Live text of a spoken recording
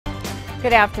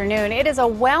Good afternoon. It is a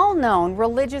well-known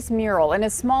religious mural in a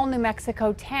small New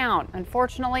Mexico town.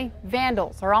 Unfortunately,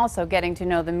 vandals are also getting to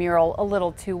know the mural a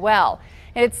little too well.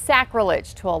 And it's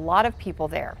sacrilege to a lot of people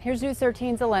there. Here's News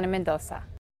 13's Elena Mendoza.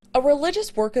 A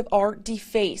religious work of art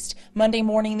defaced. Monday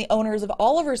morning, the owners of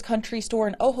Oliver's Country Store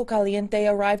in Ojo Caliente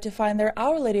arrived to find their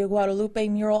Our Lady of Guadalupe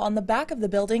mural on the back of the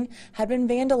building had been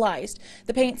vandalized.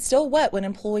 The paint still wet when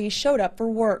employees showed up for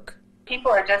work.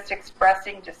 People are just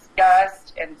expressing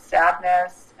disgust and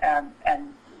sadness, and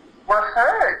we're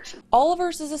hurt.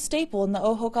 Oliver's is a staple in the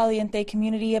Ojo Caliente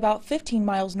community about 15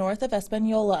 miles north of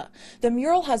Española. The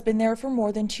mural has been there for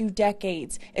more than 2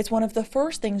 decades. It's one of the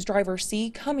first things drivers see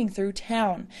coming through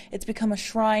town. It's become a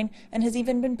shrine and has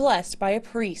even been blessed by a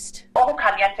priest. Ojo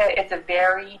Caliente is a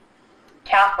very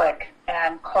Catholic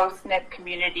and close-knit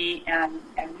community, and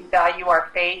we value our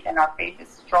faith, and our faith is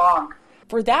strong.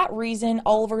 For that reason,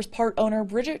 Oliver's part owner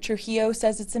Bridget Trujillo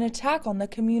says it's an attack on the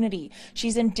community.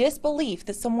 She's in disbelief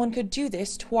that someone could do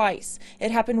this twice.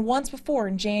 It happened once before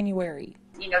in January.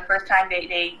 You know, the first time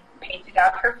they painted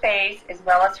out her face as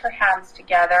well as her hands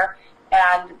together,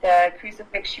 and the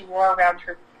crucifix she wore around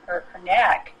her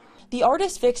neck. The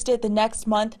artist fixed it the next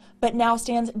month, but now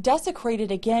stands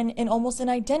desecrated again in almost an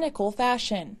identical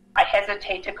fashion. I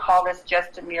hesitate to call this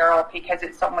just a mural because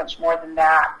it's so much more than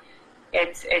that.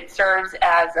 It serves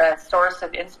as a source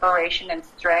of inspiration and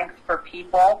strength for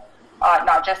people,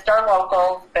 not just our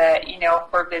locals, but, you know,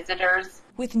 for visitors.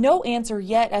 With no answer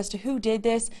yet as to who did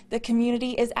this, the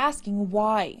community is asking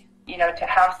why. You know, to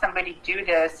have somebody do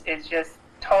this is just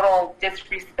total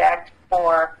disrespect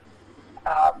for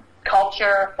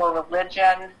culture, for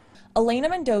religion. Elena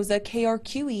Mendoza,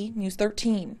 KRQE, News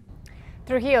 13.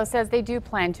 Trujillo says they do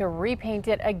plan to repaint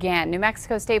it again. New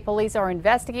Mexico State Police are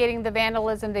investigating the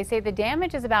vandalism. They say the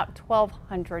damage is about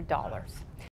 $1,200.